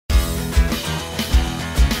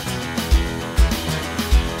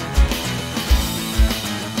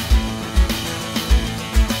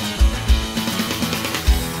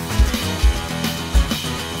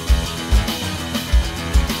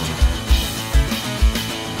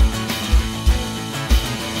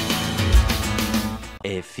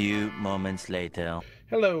A few moments later.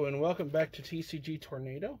 Hello and welcome back to TCG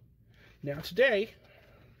Tornado. Now today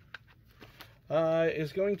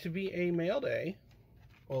is going to be a mail day.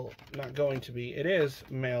 Well, not going to be. It is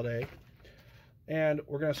mail day. And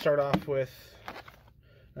we're going to start off with...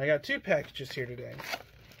 I got two packages here today.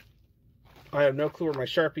 I have no clue where my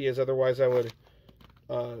Sharpie is, otherwise I would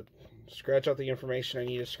scratch out the information I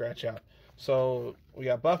need to scratch out. So we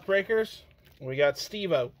got Buffbreakers and we got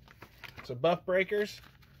Stevo. So Buffbreakers,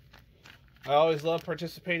 I always love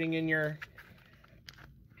participating in your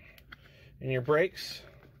breaks.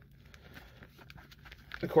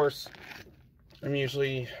 Of course, I'm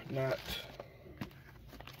usually not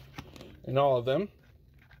in all of them.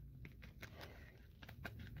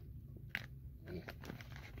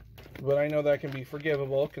 But I know that can be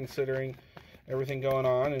forgivable considering everything going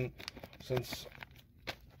on, and since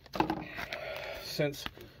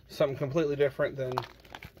something completely different than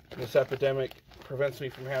this epidemic prevents me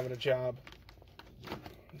from having a job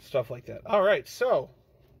and stuff like that. All right, so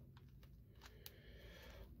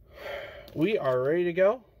we are ready to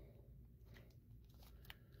go.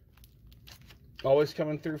 Always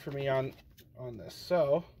coming through for me on this.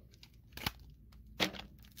 So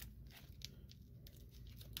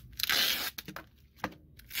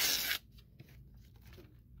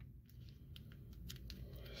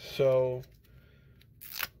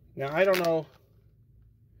now I don't know.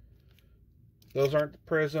 Those aren't the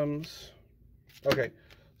prisms. Okay,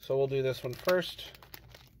 so we'll do this one first.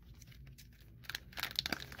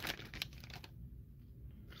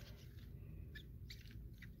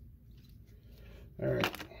 Alright.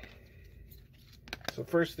 So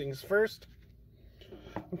first things first.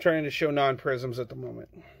 I'm trying to show non-prisms at the moment.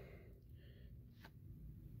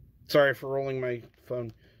 Sorry for rolling my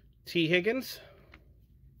phone. T. Higgins.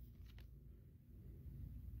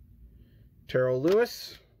 Terrell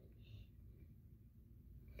Lewis.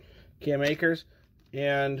 Cam Akers,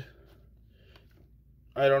 and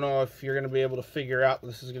I don't know if you're going to be able to figure out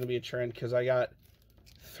this is going to be a trend, because I got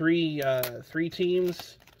three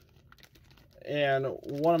teams, and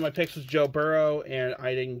one of my picks was Joe Burrow, and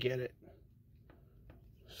I didn't get it.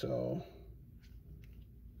 So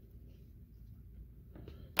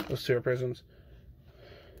those two are prisms.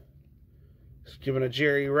 Just giving a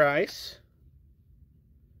Jerry Rice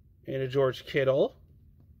and a George Kittle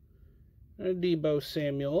and a Deebo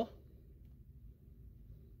Samuel.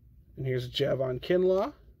 And here's Javon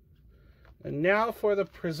Kinlaw. And now for the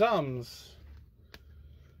prisms.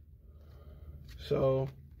 So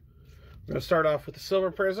we're going to start off with the silver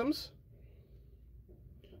prisms.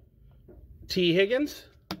 T. Higgins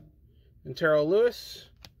and Terrell Lewis.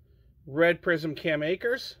 Red prism Cam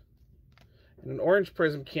Akers. And an orange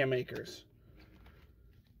prism Cam Akers.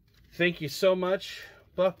 Thank you so much,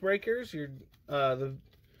 Buffbreakers.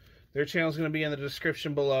 Their channel is going to be in the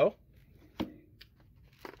description below.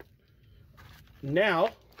 Now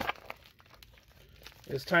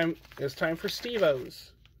it's time for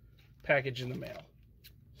Stevo's package in the mail.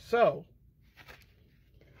 So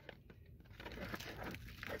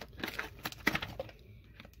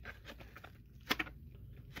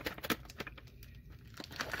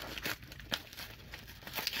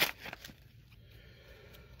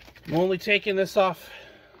I'm only taking this off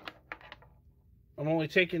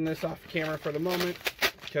camera for the moment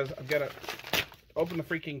because I've got to open the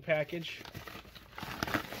freaking package.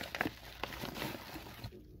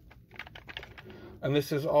 And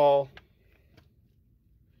this is all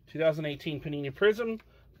 2018 Panini Prism,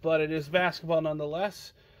 but it is basketball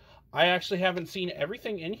nonetheless. I actually haven't seen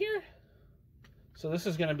everything in here, so this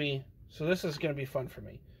is gonna be fun for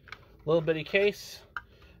me. Little bitty case,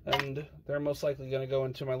 and they're most likely gonna go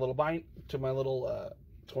into my little one of my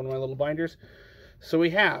little binders. So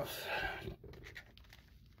we have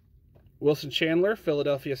Wilson Chandler,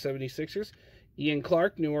 Philadelphia 76ers, Ian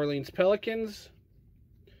Clark, New Orleans Pelicans,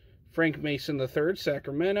 Frank Mason III,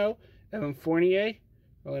 Sacramento, Evan Fournier,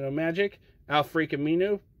 Orlando Magic, Al-Farouq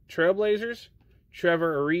Aminu, Trailblazers,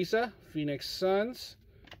 Trevor Ariza, Phoenix Suns.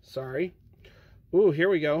 Sorry. Ooh, here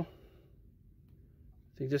we go.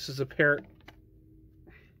 I think this is a pair.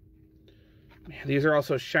 Man, these are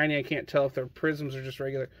also shiny. I can't tell if they're prisms or just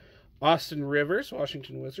regular. Austin Rivers,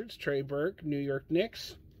 Washington Wizards, Trey Burke, New York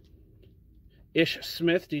Knicks, Ish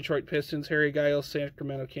Smith, Detroit Pistons, Harry Giles,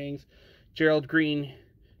 Sacramento Kings, Gerald Green,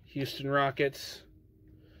 Houston Rockets,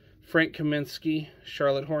 Frank Kaminsky,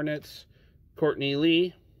 Charlotte Hornets, Courtney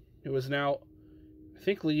Lee, who is now, I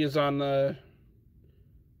think Lee is on the,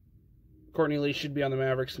 Courtney Lee should be on the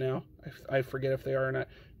Mavericks now. I forget if they are or not.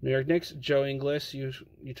 New York Knicks, Joe Ingles,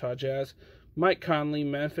 Utah Jazz, Mike Conley,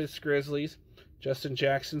 Memphis Grizzlies, Justin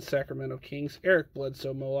Jackson, Sacramento Kings, Eric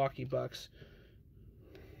Bledsoe, Milwaukee Bucks,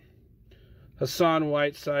 Hassan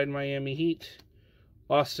Whiteside, Miami Heat.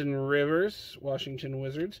 Austin Rivers, Washington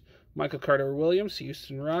Wizards. Michael Carter-Williams,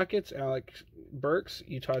 Houston Rockets. Alex Burks,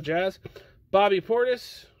 Utah Jazz. Bobby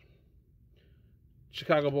Portis,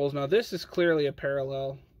 Chicago Bulls. Now this is clearly a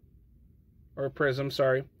parallel, or a prism,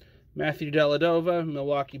 sorry. Matthew Dellavedova,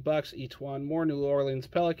 Milwaukee Bucks. Etuan Moore, New Orleans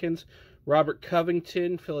Pelicans. Robert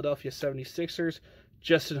Covington, Philadelphia 76ers.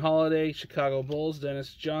 Justin Holiday, Chicago Bulls.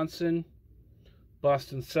 Dennis Johnson,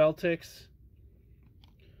 Boston Celtics.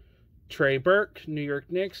 Trey Burke, New York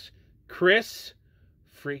Knicks. Chris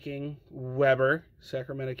freaking Webber,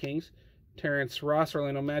 Sacramento Kings. Terrence Ross,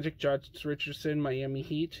 Orlando Magic. Josh Richardson, Miami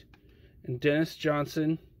Heat. And Dennis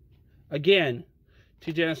Johnson. Again,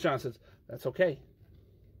 2 Dennis Johnsons. That's okay.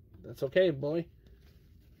 That's okay, boy.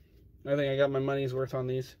 I think I got my money's worth on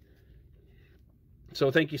these.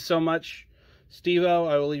 So thank you so much,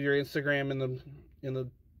 Stevo. I will leave your Instagram in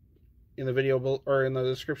the video or in the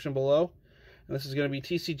description below. And this is going to be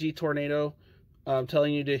TCG Tornado,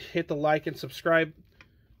 telling you to hit the like and subscribe.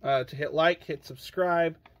 To hit like, hit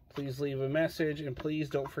subscribe. Please leave a message, and please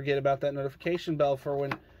don't forget about that notification bell for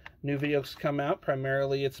when new videos come out.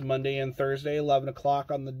 Primarily, it's Monday and Thursday, 11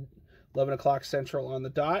 o'clock Central on the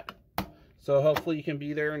dot. So hopefully you can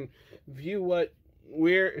be there and view what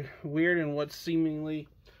weird and what seemingly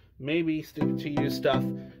maybe stupid to you stuff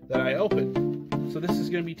that I open. So this is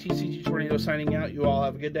going to be TCG Tornado signing out. You all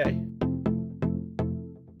have a good day.